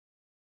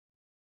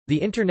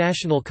The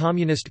International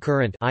Communist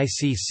Current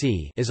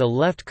 (ICC) is a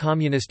left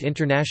communist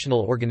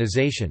international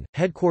organization,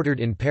 headquartered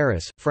in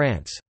Paris,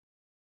 France.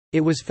 It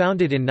was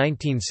founded in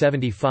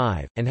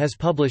 1975, and has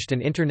published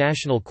an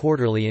international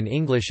quarterly in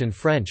English and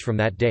French from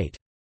that date.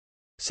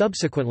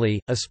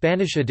 Subsequently, a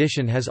Spanish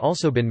edition has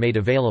also been made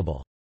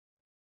available.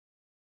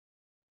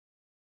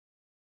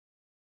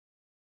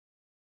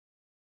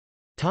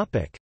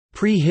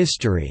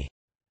 Prehistory.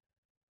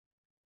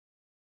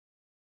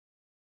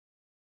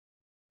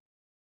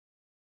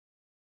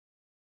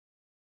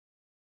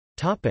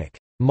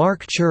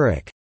 Marc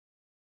Chirik.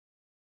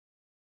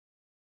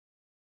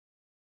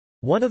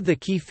 One of the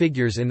key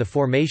figures in the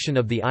formation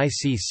of the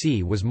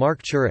ICC was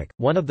Marc Chirik,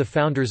 one of the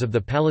founders of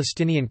the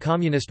Palestinian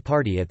Communist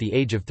Party at the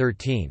age of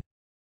 13.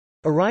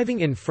 Arriving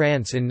in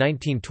France in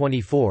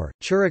 1924,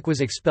 Chirik was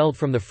expelled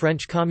from the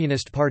French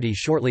Communist Party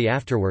shortly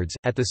afterwards,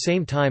 at the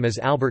same time as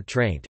Albert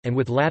Traint, and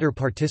with latter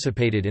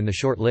participated in the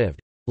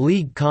short-lived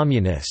Ligue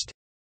communiste.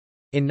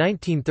 In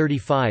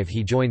 1935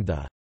 he joined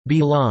the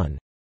Bilan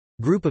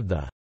group of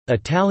the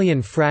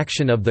Italian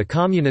fraction of the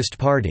Communist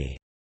Party,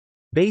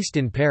 based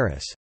in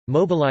Paris.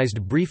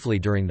 Mobilized briefly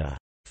during the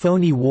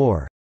Phoney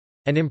War,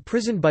 and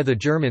imprisoned by the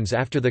Germans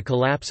after the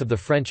collapse of the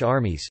French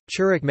armies,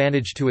 Chirik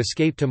managed to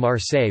escape to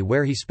Marseille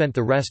where he spent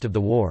the rest of the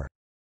war.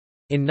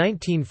 In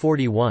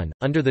 1941,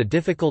 under the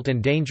difficult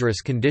and dangerous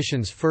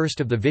conditions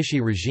first of the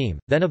Vichy regime,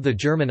 then of the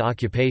German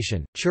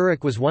occupation,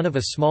 Chirik was one of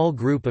a small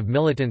group of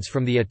militants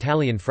from the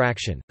Italian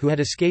fraction, who had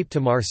escaped to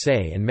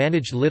Marseille and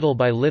managed little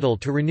by little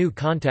to renew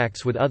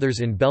contacts with others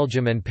in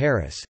Belgium and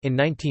Paris. In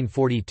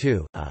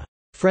 1942, a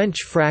French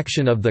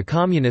fraction of the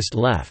Communist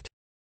Left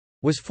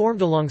was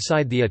formed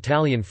alongside the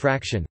Italian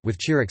fraction, with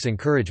Chirik's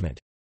encouragement.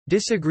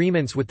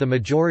 Disagreements with the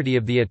majority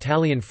of the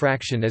Italian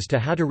fraction as to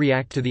how to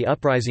react to the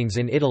uprisings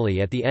in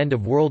Italy at the end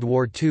of World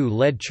War II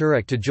led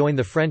Chirik to join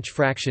the French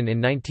fraction in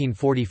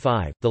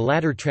 1945, the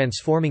latter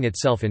transforming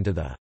itself into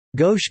the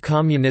Gauche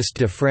Communiste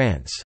de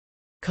France,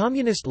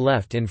 Communist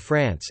Left in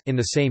France, in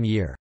the same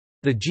year.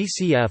 The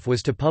GCF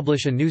was to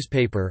publish a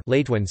newspaper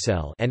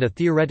and a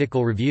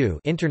theoretical review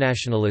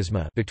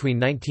Internationalisme between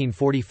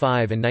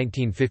 1945 and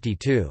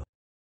 1952.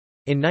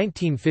 In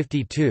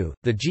 1952,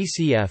 the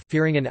GCF,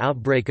 fearing an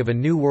outbreak of a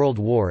new world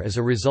war as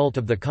a result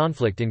of the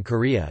conflict in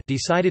Korea,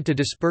 decided to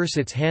disperse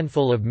its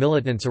handful of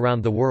militants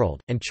around the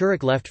world, and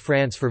Chirik left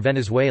France for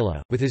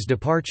Venezuela. With his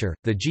departure,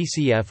 the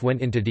GCF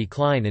went into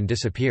decline and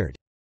disappeared.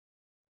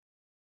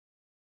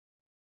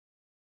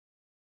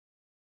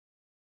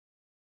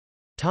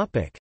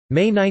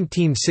 May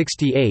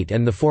 1968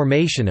 and the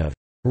formation of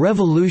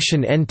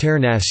Révolution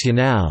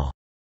Internationale.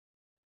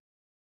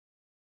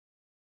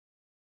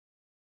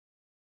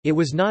 It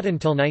was not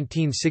until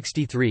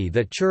 1963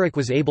 that Chirik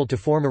was able to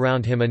form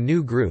around him a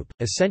new group,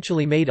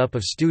 essentially made up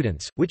of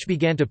students, which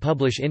began to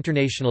publish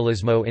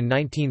Internationalismo in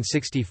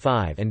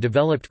 1965 and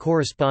developed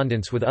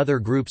correspondence with other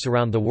groups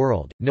around the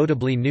world,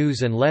 notably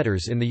News and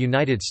Letters in the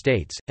United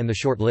States, and the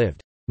short-lived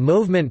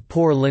Mouvement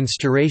pour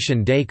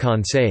l'Instauration des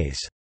Conseils,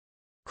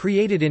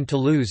 created in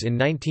Toulouse in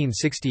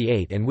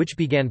 1968 and which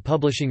began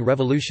publishing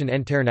Révolution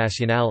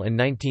Internationale in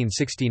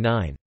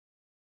 1969.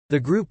 The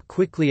group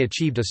quickly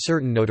achieved a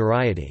certain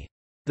notoriety.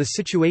 The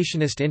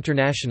Situationist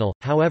International,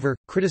 however,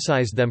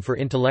 criticized them for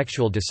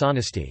intellectual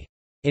dishonesty.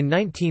 In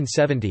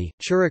 1970,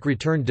 Chirik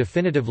returned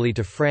definitively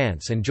to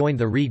France and joined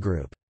the RE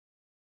group.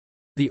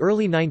 The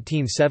early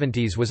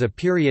 1970s was a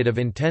period of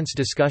intense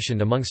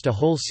discussion amongst a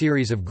whole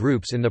series of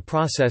groups in the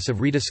process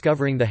of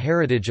rediscovering the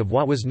heritage of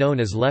what was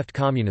known as left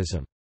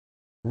communism.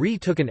 RE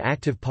took an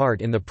active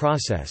part in the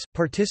process,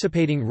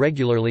 participating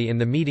regularly in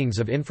the meetings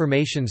of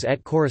Informations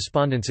et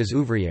Correspondances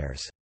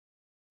Ouvrières.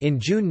 In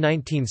June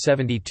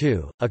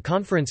 1972, a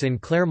conference in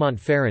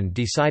Clermont-Ferrand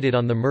decided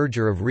on the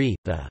merger of RE,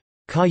 the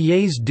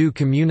Cahiers du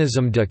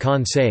Communisme de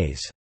Conseils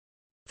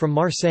from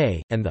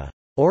Marseille, and the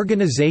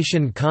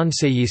Organisation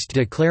Conseilliste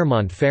de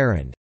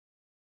Clermont-Ferrand.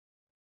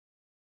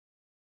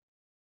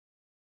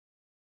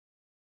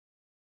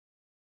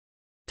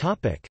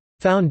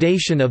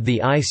 Foundation of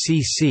the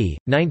ICC,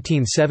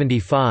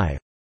 1975.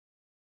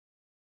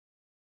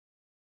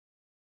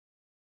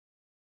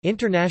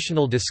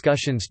 International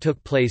discussions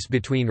took place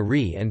between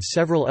RE and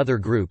several other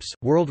groups: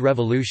 World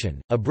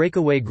Revolution, a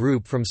breakaway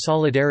group from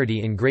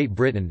Solidarity in Great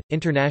Britain,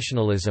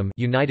 Internationalism,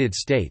 United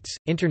States,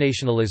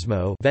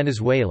 Internationalismo,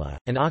 Venezuela,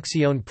 and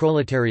Acción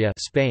Proletaria,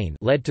 Spain,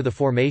 led to the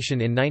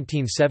formation in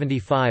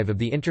 1975 of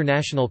the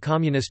International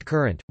Communist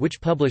Current,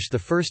 which published the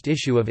first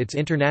issue of its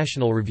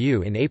International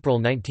Review in April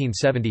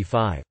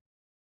 1975.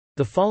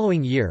 The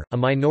following year, a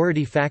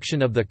minority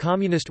faction of the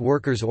Communist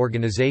Workers'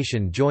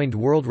 Organization joined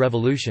World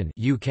Revolution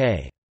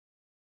 (UK).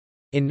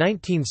 In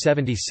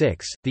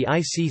 1976, the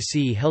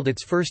ICC held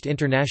its first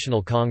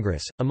international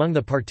congress. Among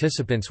the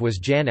participants was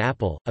Jan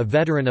Appel, a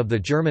veteran of the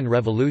German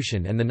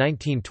Revolution and the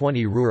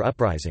 1920 Ruhr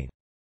Uprising.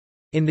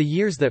 In the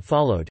years that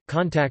followed,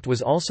 contact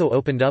was also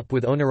opened up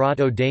with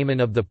Onorato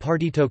Damon of the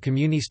Partito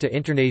Comunista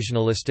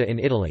Internazionalista in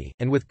Italy,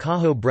 and with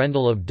Cajo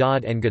Brendel of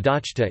Dodd and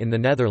Gedachta in the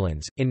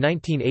Netherlands. In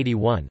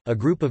 1981, a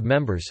group of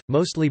members,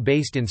 mostly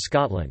based in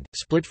Scotland,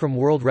 split from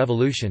World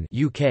Revolution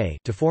 (UK)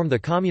 to form the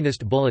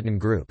Communist Bulletin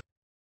Group.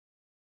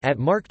 At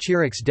Marc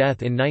Chirik's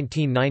death in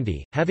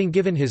 1990, having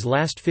given his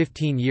last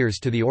 15 years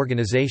to the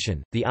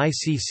organisation, the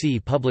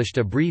ICC published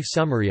a brief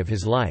summary of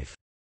his life.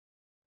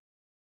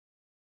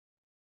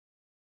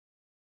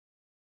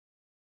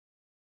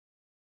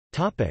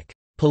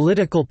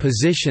 Political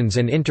positions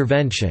and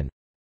intervention.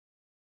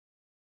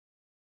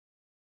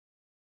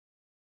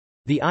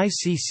 The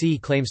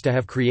ICC claims to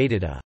have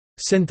created a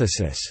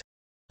synthesis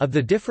of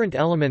the different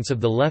elements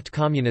of the left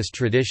communist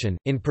tradition,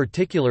 in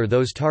particular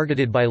those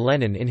targeted by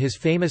Lenin in his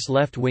famous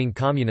left-wing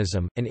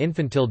communism, an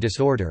infantile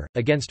disorder,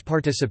 against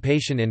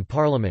participation in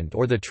parliament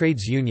or the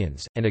trades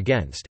unions, and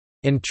against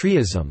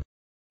entryism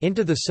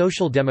into the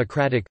social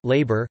democratic,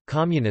 labor,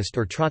 communist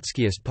or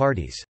Trotskyist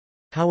parties.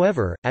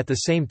 However, at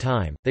the same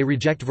time, they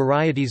reject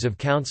varieties of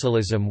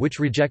councilism which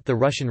reject the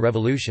Russian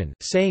Revolution,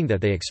 saying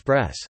that they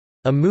express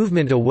a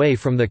movement away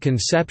from the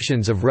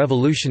conceptions of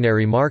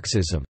revolutionary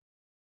Marxism.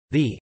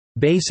 The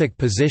basic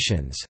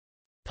positions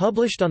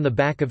published on the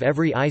back of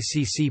every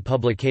ICC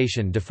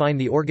publication define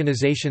the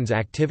organization's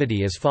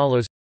activity as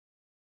follows: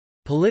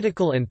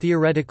 political and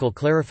theoretical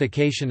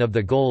clarification of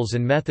the goals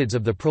and methods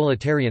of the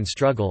proletarian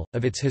struggle,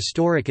 of its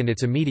historic and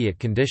its immediate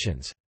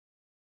conditions.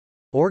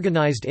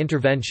 Organized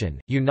intervention,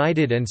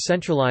 united and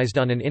centralized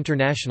on an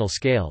international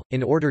scale,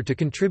 in order to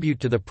contribute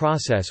to the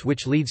process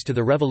which leads to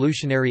the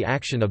revolutionary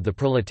action of the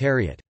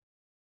proletariat.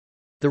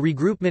 The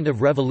regroupment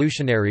of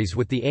revolutionaries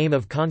with the aim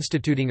of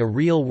constituting a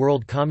real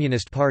world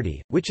communist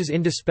party, which is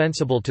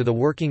indispensable to the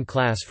working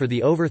class for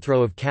the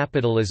overthrow of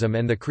capitalism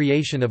and the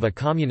creation of a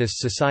communist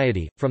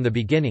society. From the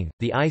beginning,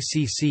 the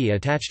ICC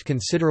attached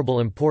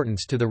considerable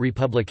importance to the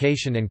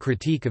republication and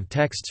critique of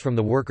texts from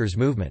the workers'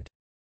 movement.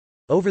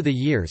 Over the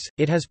years,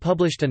 it has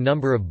published a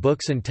number of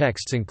books and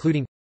texts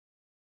including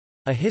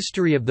A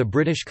History of the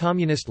British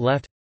Communist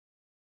Left,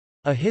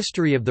 A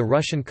History of the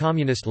Russian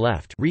Communist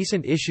Left.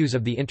 Recent issues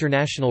of the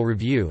International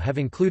Review have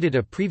included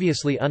a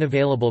previously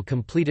unavailable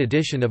complete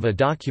edition of a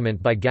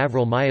document by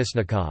Gavril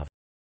Myasnikov,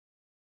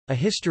 A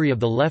History of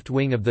the Left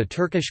Wing of the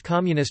Turkish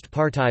Communist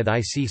Party. The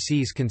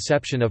ICC's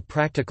conception of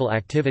practical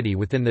activity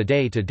within the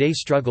day-to-day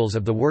struggles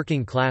of the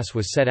working class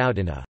was set out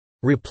in a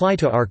reply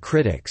to our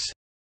critics.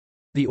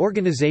 The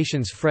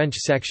organization's French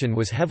section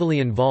was heavily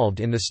involved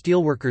in the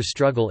steelworkers'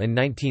 struggle in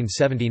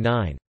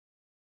 1979.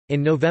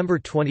 In November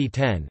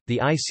 2010,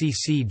 the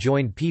ICC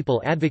joined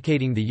people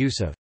advocating the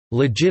use of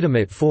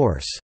legitimate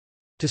force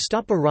to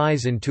stop a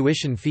rise in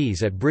tuition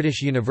fees at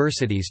British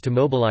universities to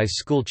mobilize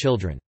school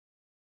children.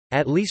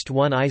 At least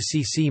one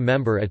ICC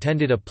member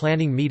attended a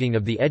planning meeting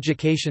of the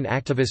Education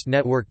Activist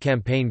Network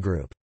campaign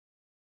group.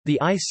 The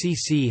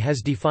ICC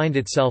has defined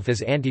itself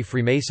as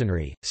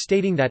anti-Freemasonry,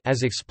 stating that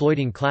as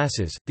exploiting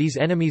classes, these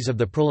enemies of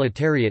the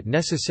proletariat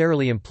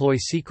necessarily employ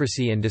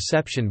secrecy and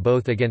deception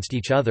both against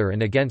each other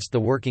and against the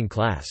working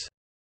class.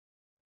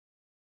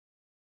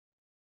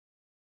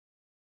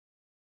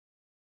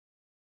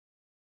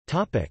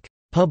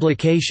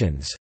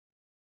 Publications.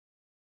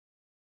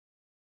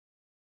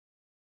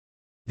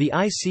 The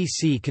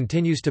ICC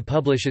continues to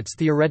publish its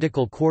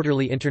theoretical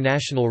quarterly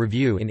International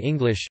Review in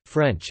English,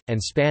 French,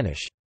 and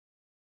Spanish.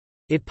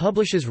 It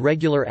publishes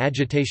regular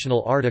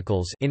agitational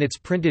articles in its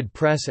printed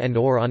press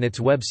and/or on its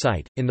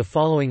website, in the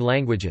following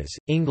languages: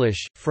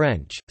 English,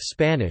 French,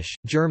 Spanish,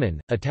 German,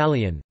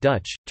 Italian,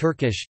 Dutch,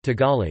 Turkish,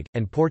 Tagalog,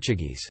 and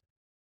Portuguese.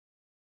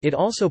 It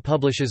also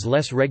publishes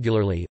less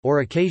regularly,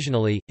 or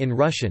occasionally, in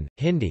Russian,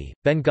 Hindi,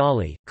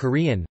 Bengali,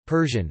 Korean,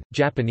 Persian,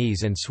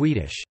 Japanese and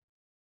Swedish.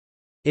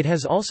 It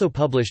has also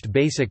published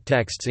basic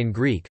texts in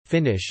Greek,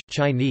 Finnish,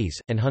 Chinese,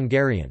 and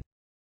Hungarian.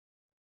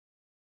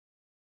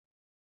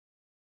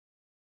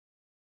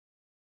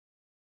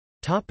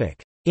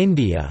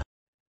 India.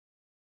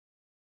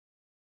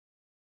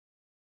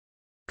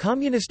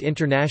 Communist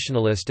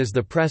Internationalist is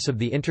the press of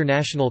the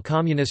international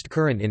communist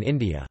current in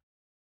India.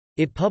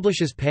 It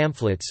publishes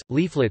pamphlets,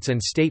 leaflets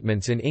and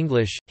statements in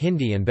English,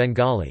 Hindi and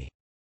Bengali.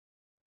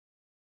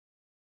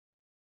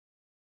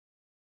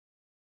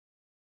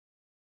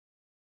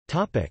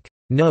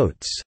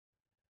 Notes.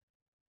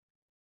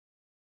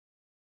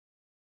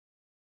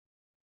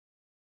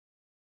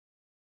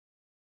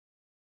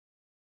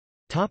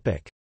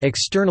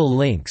 External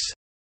links.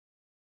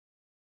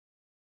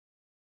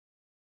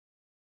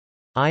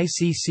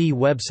 ICC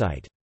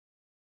website.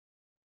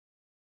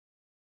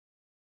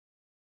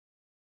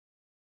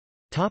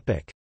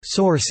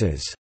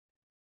 Sources.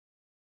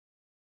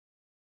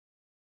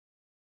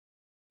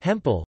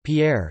 Hempel,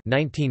 Pierre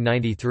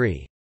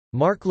 1993.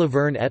 Marc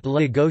Laverne et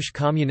la gauche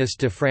communiste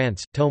de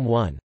France, Tome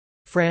 1.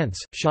 France,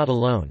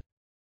 Châtillon.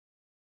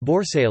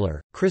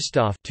 Boursailher,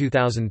 Christophe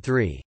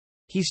 2003.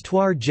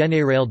 Histoire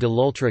générale de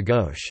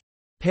l'ultra-gauche.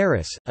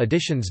 Paris,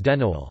 Editions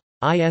Denoël.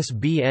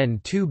 ISBN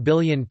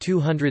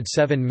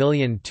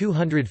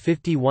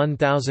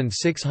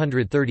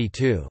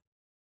 2207251632.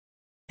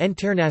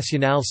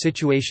 Internationale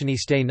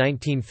Situationiste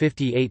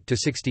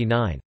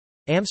 1958–69.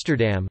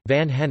 Amsterdam,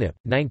 Van Gennep,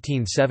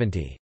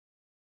 1970.